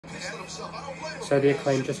So the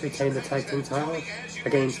Acclaim just retained the tag team titles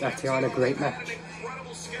against FTR in a great match.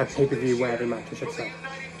 A pay-per-view worthy match, I should say.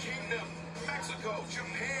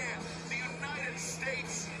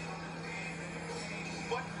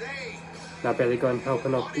 Now Billy Gunn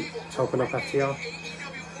helping up FTR.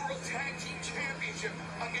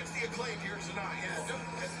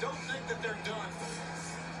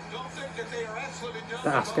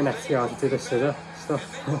 They're asking FTR to do the scissor stuff.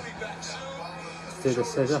 To do the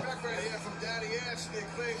scissor.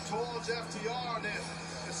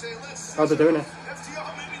 Oh, they're doing it.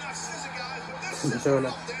 They're doing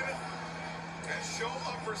it. Show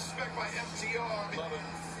of respect by FTR.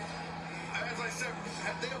 As I said,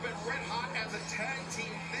 they have been red hot as a tag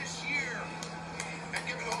team this year. And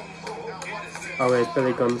give it oh, there's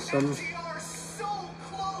Billy Gunn's son.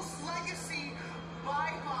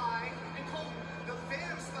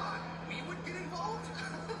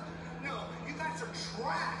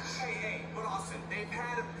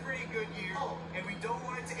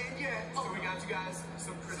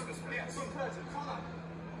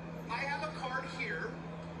 I have a card here.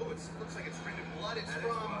 Oh, it looks like it's printed blood.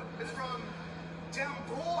 It's from Dem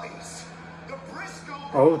Boys. The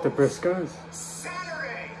BRISCOES. Oh, the BRISCOES.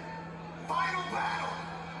 Saturday. Final battle.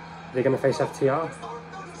 They're going to face FTR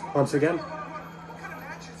once again. What kind of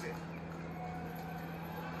match is it?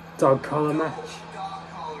 Dog collar match. Dog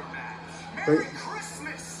collar match. Merry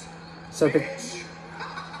Christmas.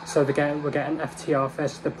 We're getting FTR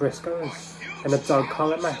versus the BRISCOES in a dog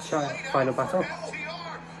collar match final battle.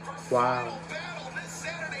 Wow.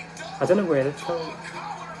 I don't know where it's going.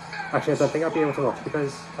 Actually, I don't think I'll be able to watch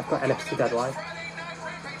because I've got NXT Deadline.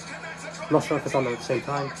 I'm not sure if it's on at the same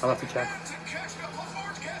time. I'll have to check.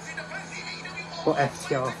 But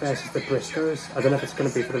FTR versus the BRISCOES. I don't know if it's going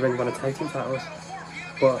to be for the Ring of Honor tag team titles,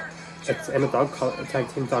 but it's in a tag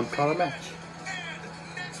team dog collar match.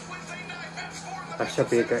 That should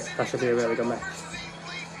be a really good match.